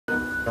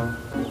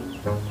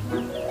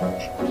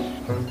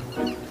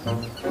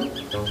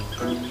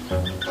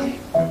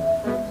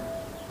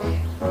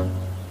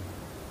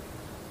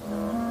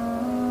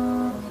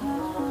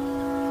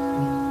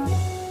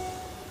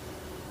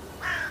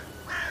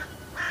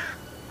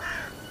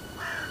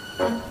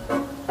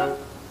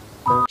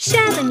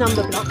Share the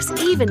number blocks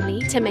evenly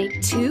to make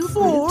two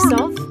groups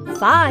of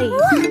 5.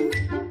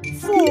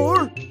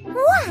 4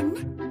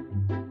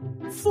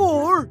 1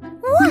 4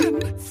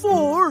 1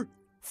 4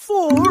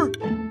 4 1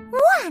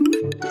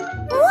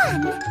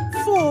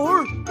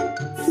 4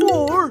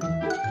 4 1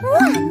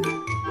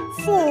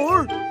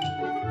 4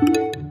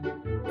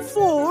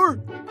 4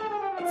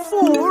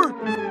 4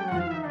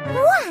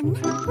 1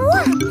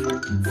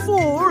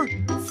 4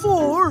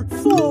 4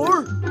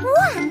 4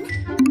 1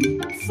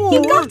 4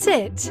 You got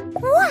it!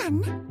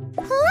 1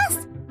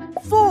 plus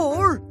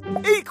 4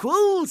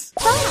 equals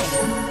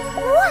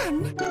 5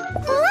 1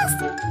 plus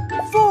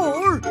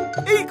 4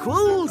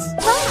 equals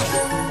 5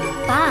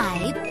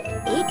 5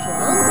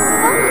 equals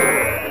 5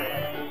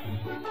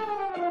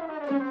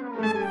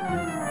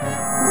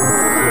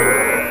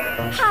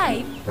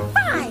 High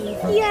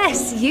 5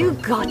 Yes, you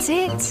got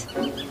it!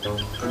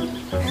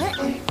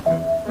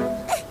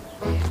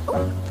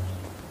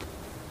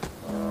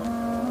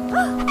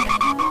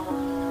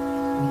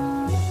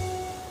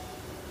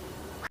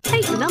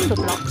 Take number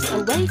blocks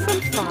away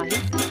from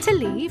 5 to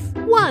leave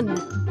 1.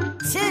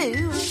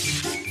 2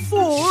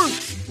 4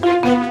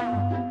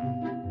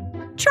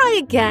 Try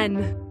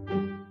again.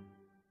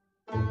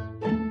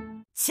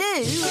 2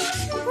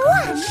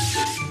 1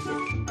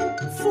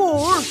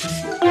 4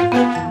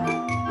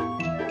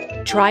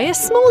 Try a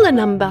smaller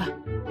number.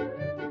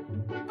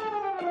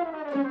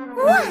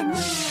 1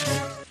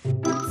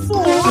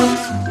 4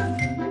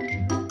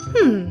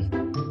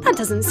 That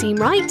doesn't seem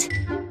right.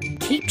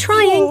 Keep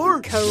trying.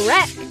 4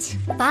 Correct.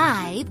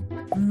 5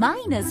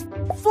 minus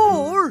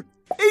 4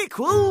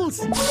 equals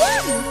 1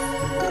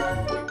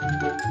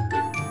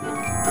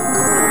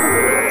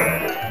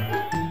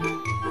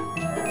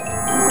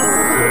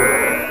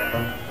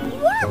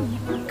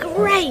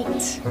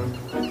 Great.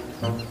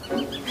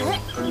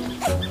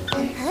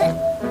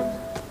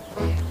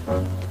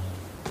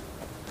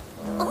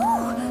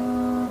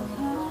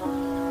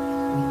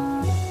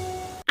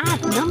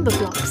 Add number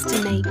blocks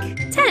to make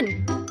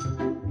 10.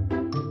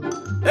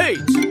 8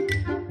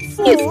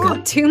 You've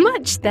got too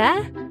much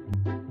there.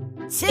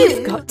 2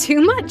 You've got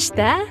too much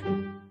there.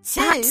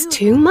 That's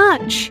too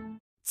much.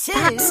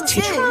 Perhaps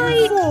to try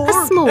a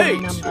smaller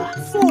 8 number.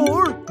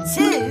 4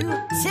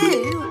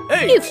 2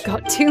 8 You've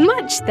got too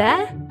much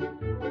there.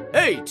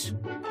 8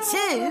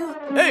 2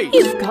 8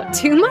 You've got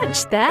too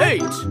much there.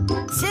 8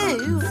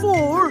 2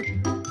 4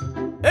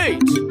 8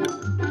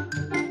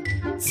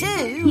 2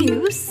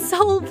 You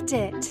solved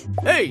it.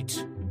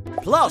 8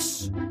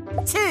 plus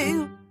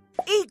 2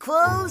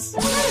 equals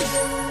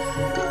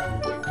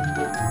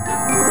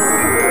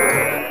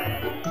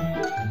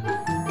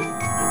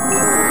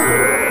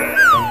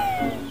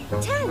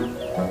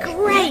 10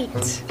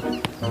 Great.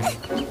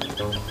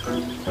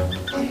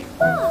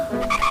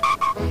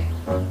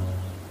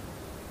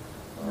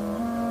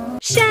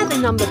 Share the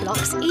number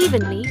blocks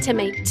evenly to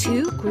make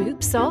two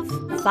groups of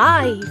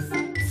 5.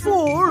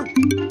 4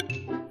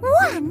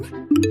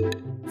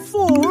 1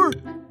 4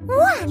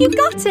 1 You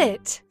got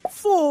it.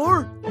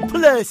 4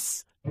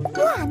 plus 1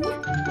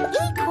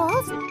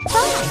 equals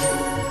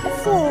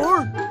 5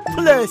 4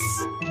 plus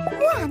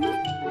 1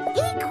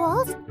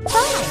 equals 5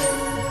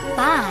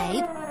 5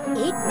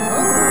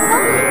 equals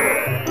 5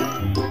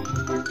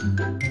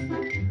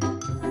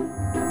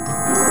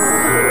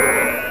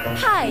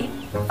 High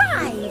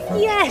 5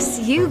 Yes,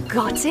 you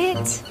got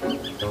it.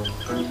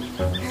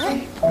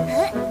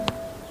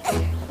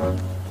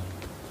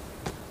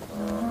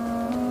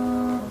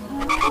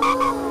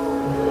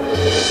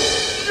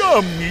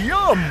 Yum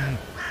yum!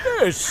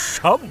 There's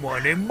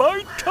someone in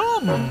my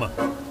tum!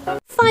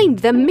 Find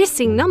the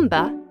missing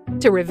number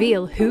to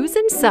reveal who's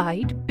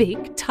inside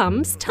Big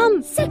Tum's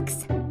tum.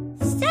 6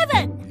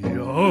 7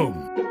 Yum!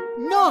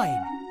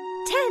 9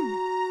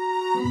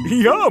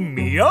 10 Yum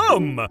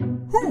yum!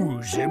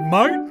 Who's in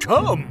my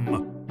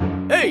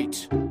tum?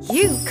 8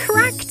 You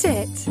cracked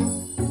it.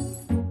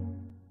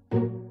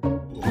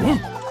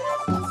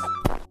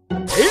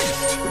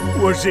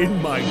 8 was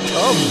in my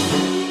tum!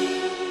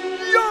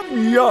 Yum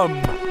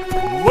yum!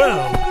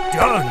 Well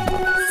done!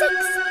 6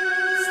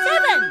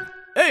 7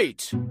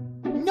 8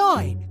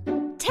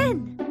 9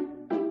 10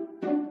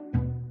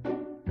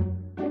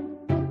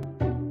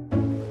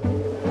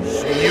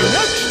 See you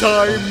next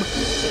time!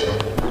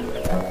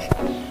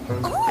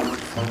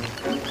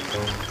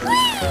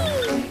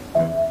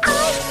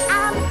 I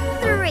am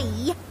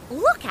 3.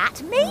 Look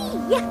at me.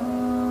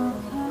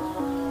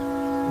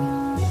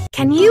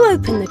 Can you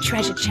open the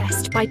treasure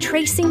chest by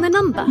tracing the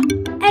number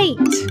 8?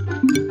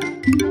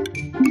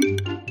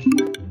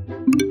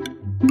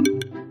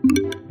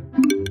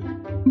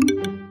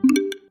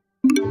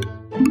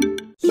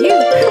 You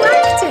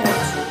cracked it!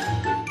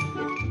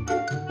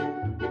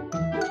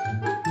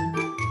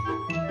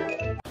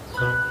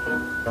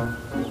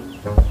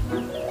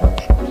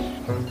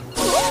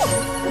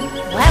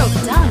 Well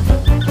done!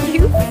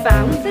 You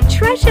found the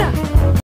treasure!